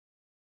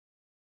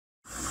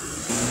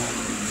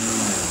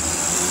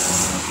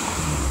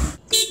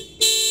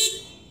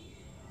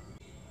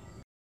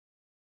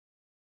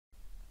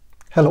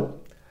Hello,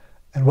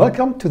 and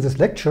welcome to this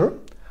lecture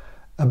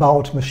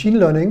about machine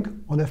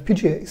learning on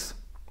FPGAs.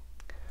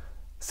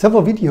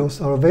 Several videos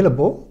are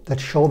available that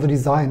show the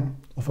design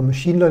of a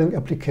machine learning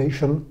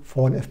application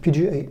for an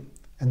FPGA,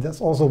 and there's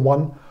also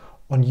one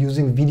on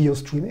using video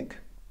streaming.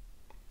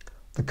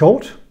 The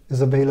code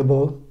is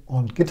available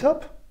on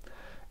GitHub,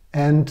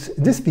 and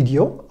in this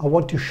video I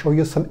want to show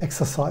you some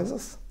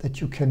exercises that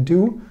you can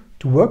do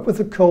to work with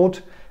the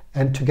code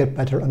and to get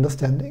better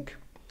understanding.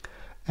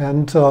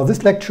 And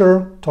this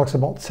lecture talks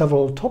about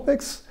several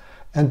topics,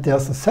 and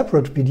there's a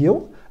separate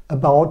video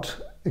about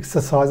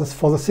exercises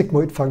for the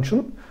sigmoid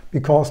function,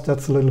 because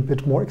that's a little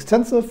bit more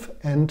extensive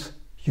and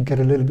you get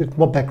a little bit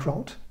more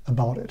background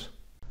about it.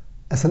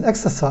 As an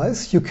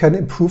exercise, you can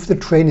improve the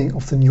training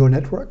of the neural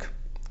network.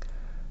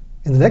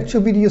 In the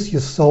lecture videos you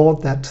saw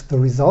that the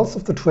results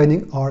of the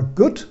training are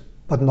good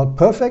but not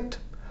perfect.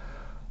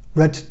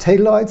 Red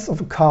taillights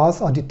of cars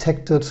are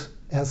detected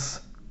as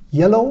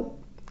yellow.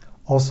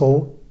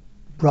 Also,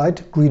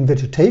 bright green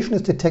vegetation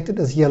is detected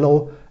as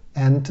yellow,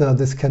 and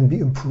this can be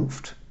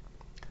improved.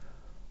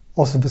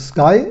 Also, the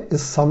sky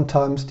is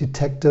sometimes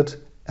detected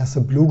as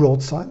a blue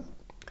road sign.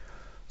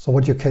 So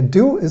what you can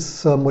do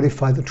is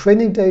modify the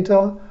training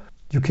data.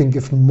 You can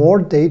give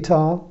more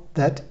data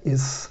that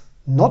is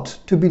not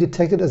to be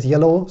detected as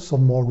yellow, so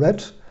more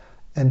red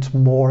and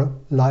more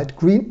light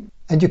green.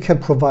 And you can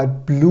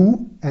provide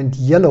blue and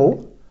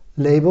yellow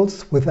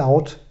labels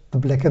without the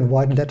black and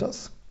white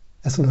letters.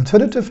 As an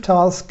alternative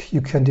task,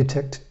 you can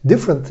detect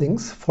different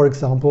things, for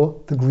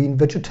example, the green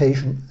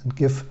vegetation, and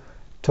give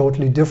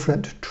totally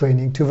different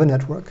training to the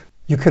network.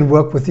 You can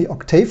work with the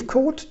Octave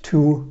code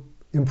to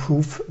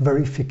improve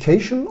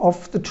verification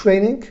of the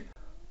training.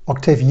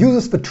 Octave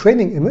uses the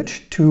training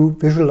image to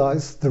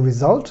visualize the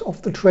result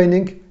of the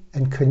training,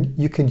 and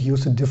you can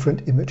use a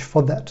different image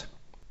for that.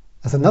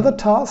 As another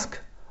task,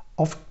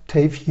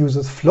 Octave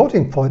uses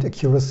floating point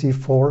accuracy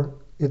for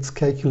its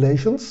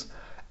calculations,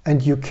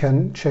 and you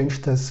can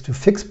change this to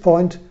fixed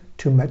point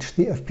to match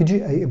the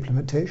FPGA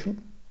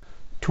implementation.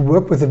 To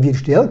work with the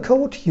VHDL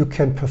code, you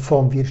can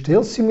perform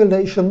VHDL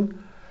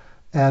simulation,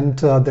 and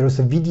there is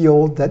a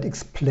video that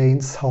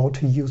explains how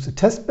to use a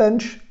test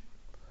bench,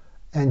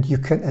 and you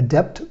can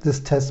adapt this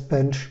test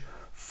bench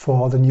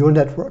for the neural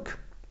network.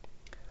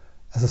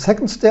 As a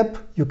second step,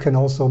 you can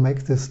also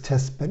make this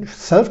test bench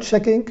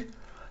self-checking,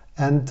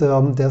 and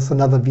there's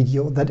another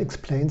video that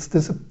explains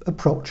this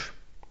approach.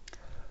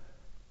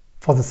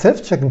 For the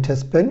self-checking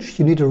test bench,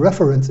 you need a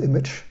reference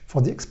image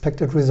for the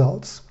expected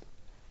results.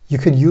 You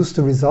can use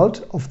the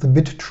result of the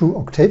bit-true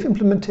Octave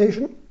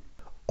implementation,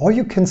 or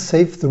you can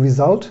save the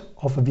result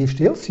of a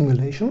VHDL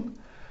simulation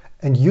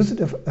and use it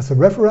as a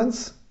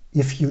reference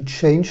if you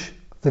change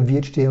the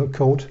VHDL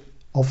code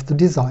of the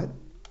design.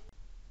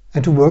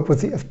 And to work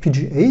with the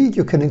FPGA,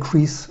 you can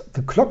increase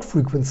the clock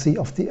frequency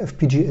of the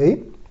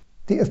FPGA.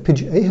 The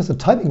FPGA has a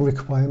timing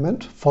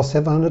requirement for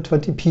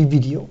 720p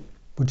video,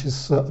 which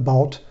is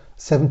about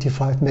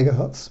 75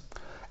 megahertz.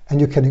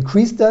 And you can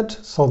increase that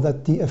so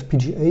that the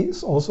FPGA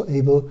is also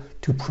able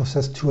to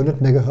process 200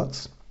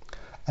 megahertz.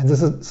 And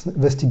this is an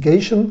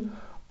investigation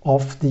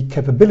of the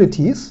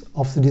capabilities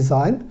of the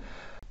design.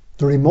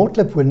 The remote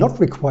lab will not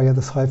require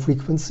this high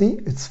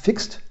frequency. It's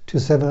fixed to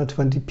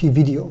 720p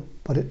video,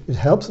 but it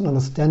helps in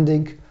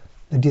understanding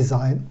the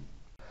design.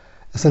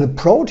 As an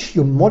approach,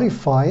 you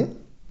modify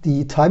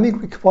the timing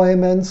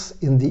requirements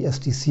in the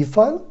SDC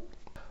file.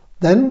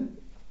 Then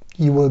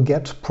you will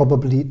get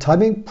probably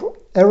timing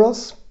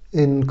errors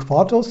in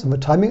Quartos in the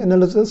timing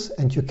analysis,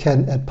 and you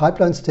can add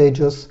pipeline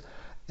stages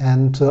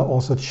and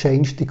also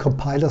change the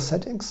compiler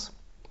settings.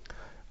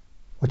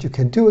 What you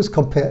can do is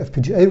compare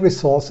FPGA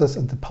resources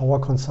and the power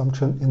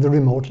consumption in the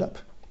remote lab.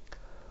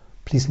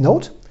 Please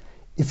note,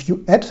 if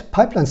you add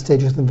pipeline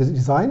stages in the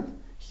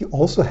design, you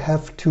also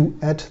have to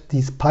add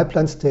these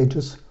pipeline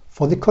stages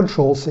for the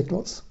control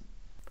signals.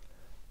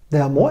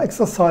 There are more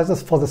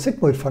exercises for the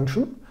sigmoid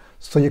function,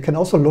 so you can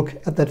also look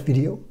at that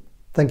video.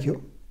 Thank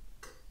you.